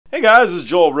Hey guys, this is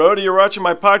Joel Roadie. You're watching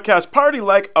my podcast, Party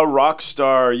Like a Rock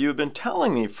Star. You've been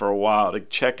telling me for a while to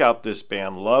check out this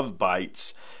band,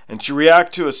 LOVEBITES, and to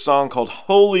react to a song called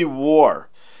Holy War.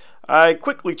 I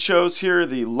quickly chose here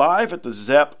the Live at the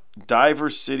Zepp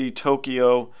DiverCity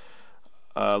Tokyo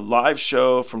live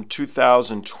show from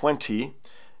 2020,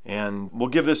 and we'll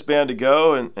give this band a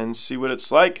go and see what it's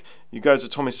like. You guys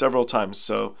have told me several times,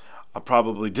 so I'll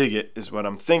probably dig it, is what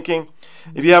I'm thinking.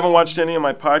 If you haven't watched any of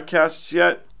my podcasts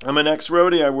yet, I'm an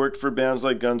ex-roadie. I worked for bands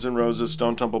like Guns N' Roses,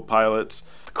 Stone Temple Pilots,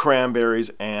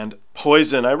 Cranberries, and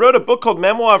Poison. I wrote a book called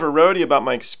Memoir of a Roadie about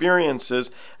my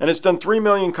experiences, and it's done 3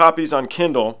 million copies on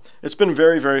Kindle. It's been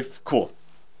very, very cool.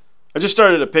 I just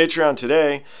started a Patreon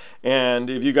today, and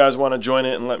if you guys want to join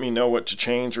it and let me know what to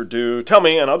change or do, tell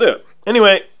me and I'll do it.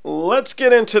 Anyway, let's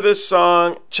get into this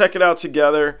song, check it out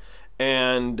together,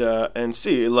 and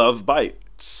see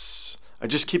LOVEBITES. I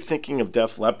just keep thinking of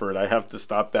Def Leppard. I have to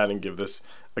stop that and give this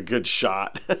a good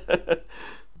shot.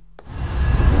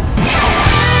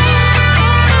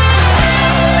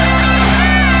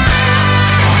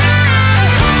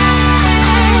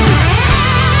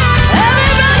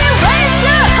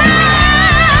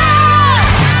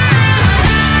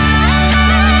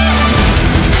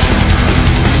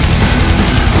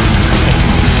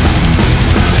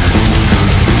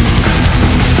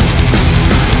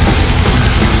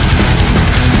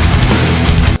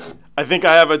 I think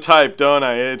I have a type, don't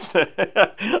I? It's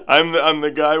I'm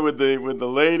the guy with the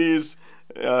ladies,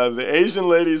 the Asian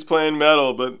ladies playing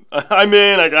metal. But I'm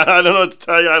in. I don't know what to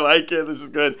tell you. I like it. This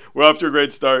is good. We're off to a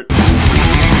great start.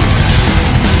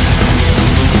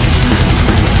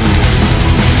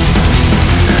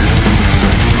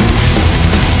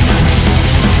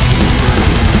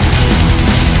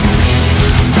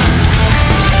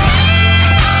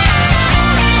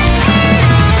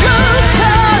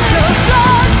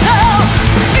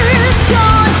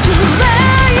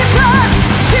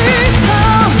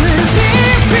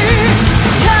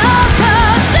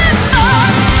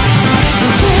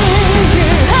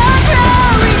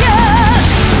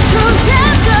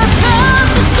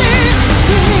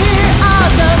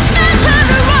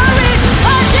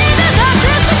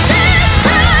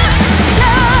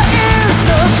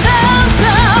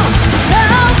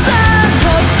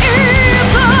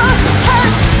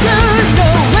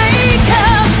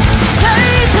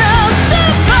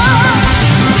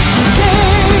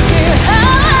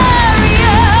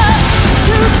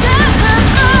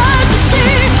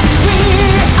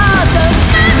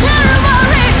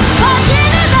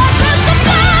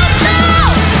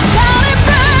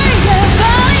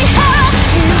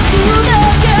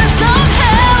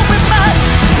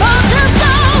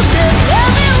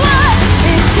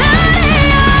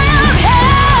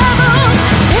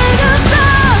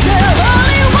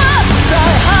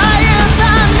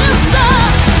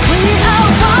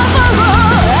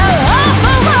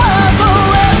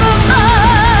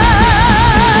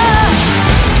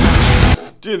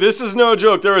 Dude, this is no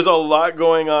joke. There is a lot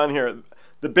going on here.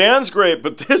 The band's great,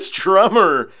 but this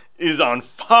drummer is on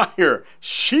fire.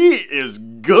 She is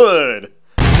good.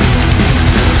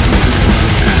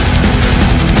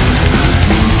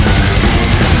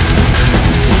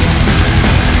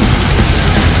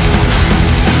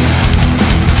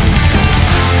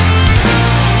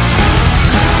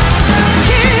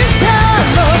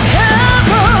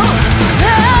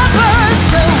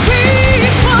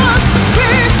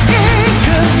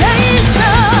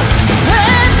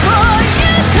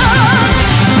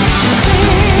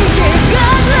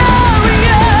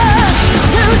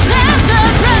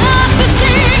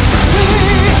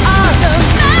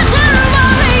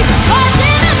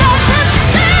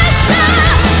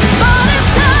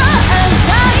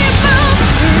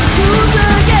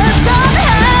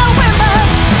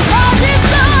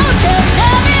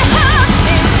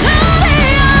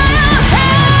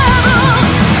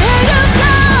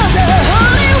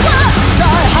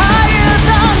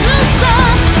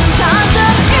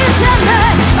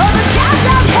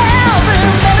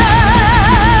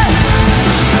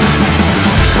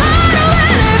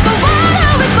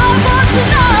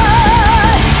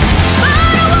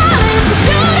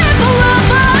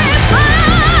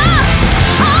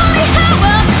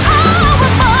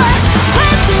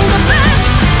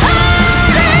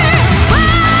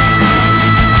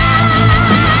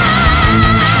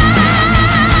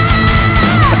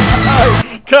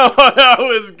 Come on, that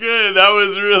was good. That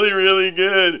was really, really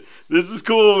good. This is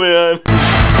cool, man.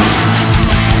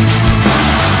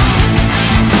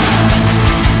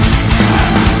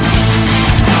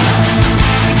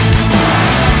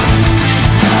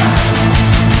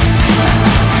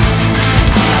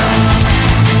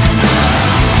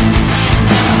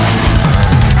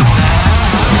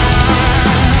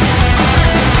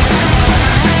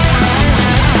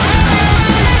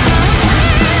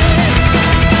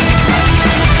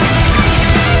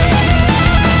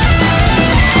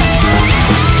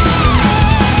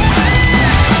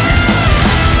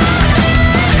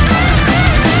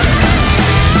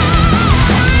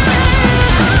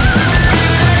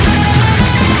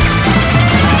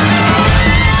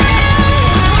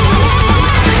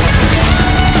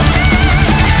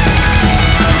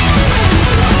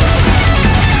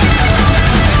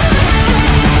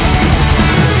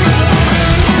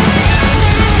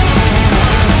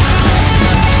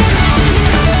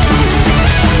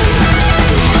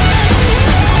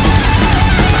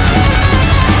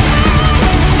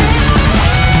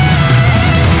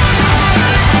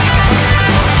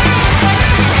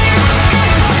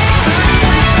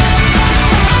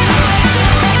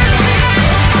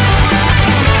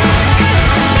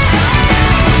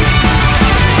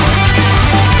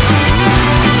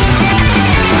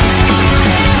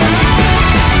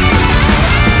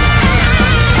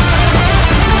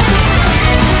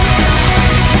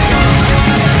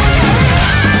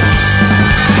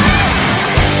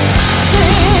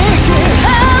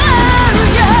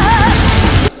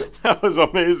 That was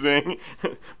amazing.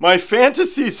 My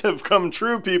fantasies have come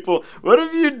true, people. What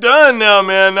have you done now,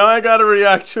 man? Now I gotta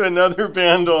react to another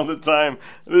band all the time.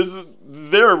 This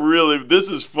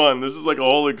is fun. This is like a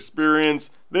whole experience.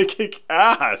 They kick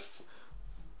ass.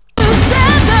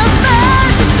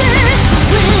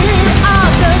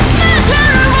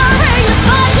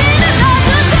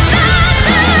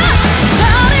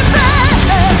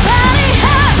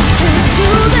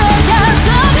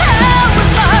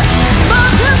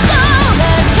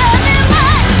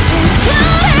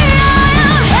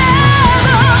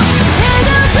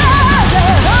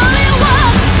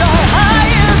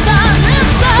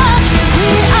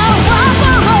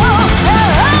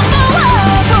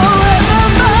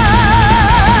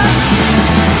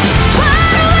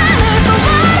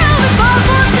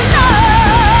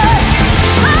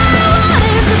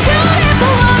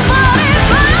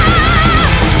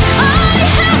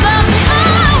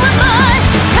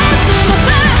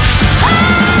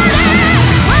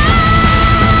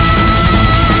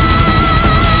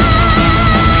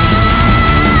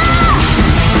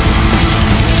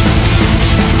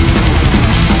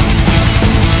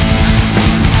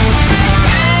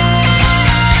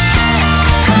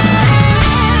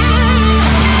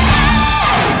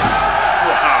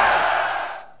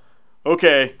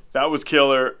 Okay, that was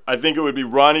killer. I think it would be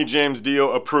Ronnie James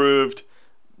Dio approved.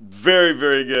 Very,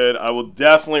 very good. I will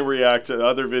definitely react to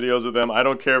other videos of them. I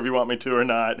don't care if you want me to or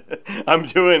not. I'm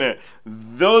doing it.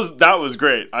 That was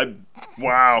great.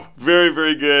 Wow. Very,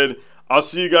 very good. I'll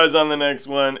see you guys on the next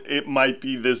one. It might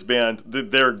be this band.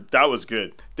 That was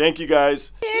good. Thank you,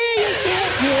 guys.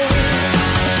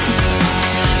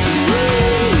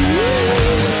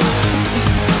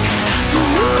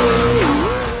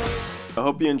 I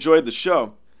hope you enjoyed the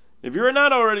show. If you are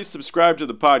not already subscribed to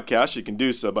the podcast, you can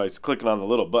do so by clicking on the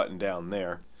little button down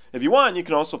there. If you want, you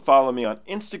can also follow me on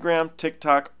Instagram,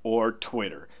 TikTok, or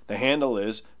Twitter. The handle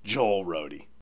is Joel Roadie.